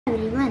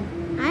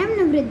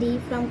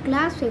Vriddhi from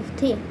class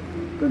 5th A.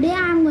 Today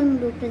I am going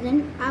to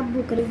present a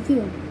book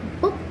review.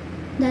 Book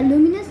The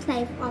Luminous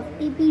Life of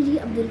APJ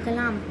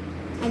Abdulkalam.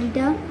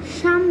 Editor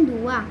Sham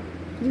Dua.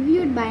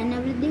 Reviewed by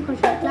Navriddhi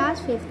Kaushal,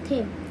 class 5th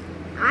A.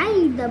 I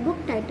read the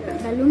book titled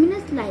The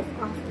Luminous Life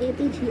of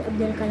APJ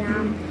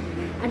Abdulkalam,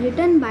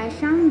 written by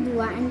Sham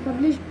Dua and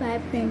published by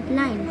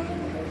Printline.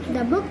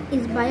 The book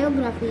is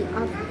biography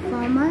of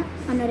former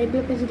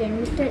Honorable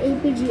President Mr.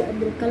 APJ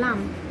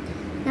Abdulkalam.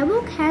 The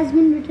book has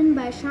been written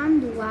by Sham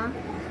Dua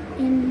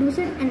in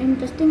lucid and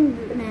interesting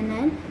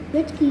manner,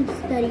 which keeps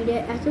the reader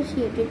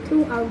associated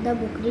throughout the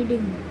book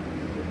reading.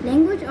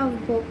 Language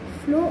of book,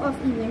 flow of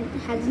event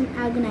has been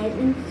organized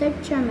in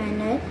such a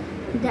manner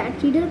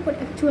that reader could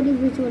actually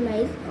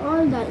visualize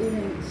all the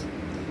events.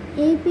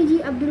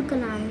 APJ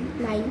Abdulkalam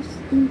life's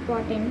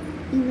important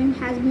event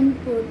has been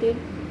portrayed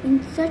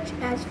in such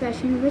as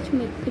fashion which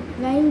make it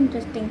very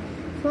interesting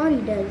for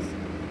readers.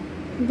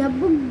 The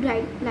book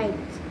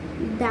highlights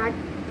that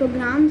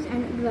programs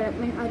and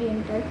development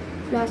oriental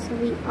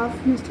philosophy of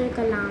Mr.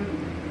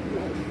 Kalam's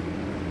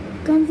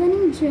life,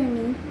 concerning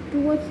journey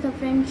towards the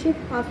friendship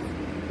of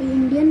the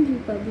Indian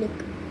Republic.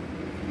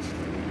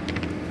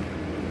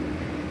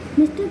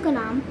 Mr.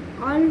 Kalam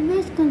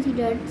always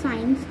considered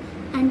science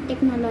and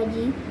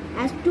technology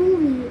as two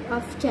wheels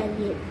of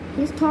chariot.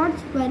 His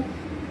thoughts were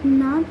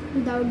not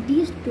without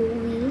these two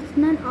wheels,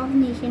 none of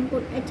nation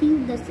could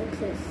achieve the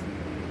success.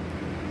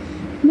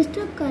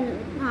 Mr.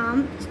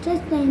 Kalam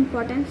stressed the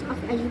importance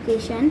of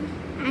education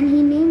and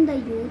he named the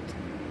youth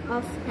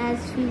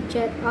as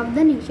future of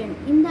the nation.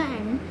 In the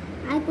end,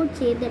 I could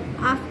say that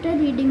after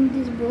reading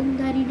this book,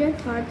 the reader's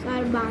thoughts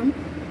are bound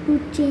to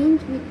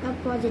change with a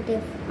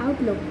positive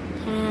outlook.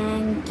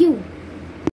 Thank you.